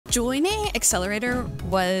Joining Accelerator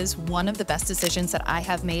was one of the best decisions that I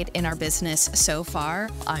have made in our business so far.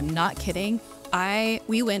 I'm not kidding.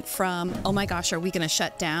 We went from, oh my gosh, are we going to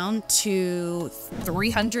shut down, to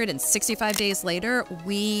 365 days later,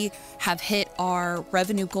 we have hit our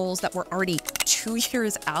revenue goals that were already 2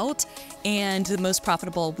 years out and the most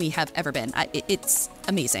profitable we have ever been. It's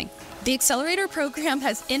amazing. The Accelerator program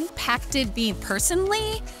has impacted me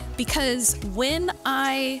personally because when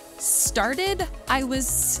I started, I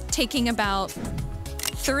was taking about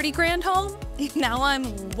 30 grand home. Now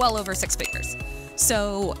I'm well over 6 figures.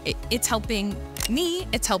 So it's helping me,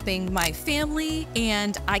 it's helping my family,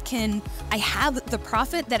 and I have the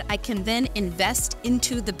profit that I can then invest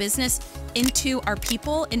into the business, into our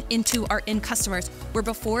people, and into our end customers, where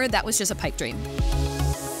before that was just a pipe dream.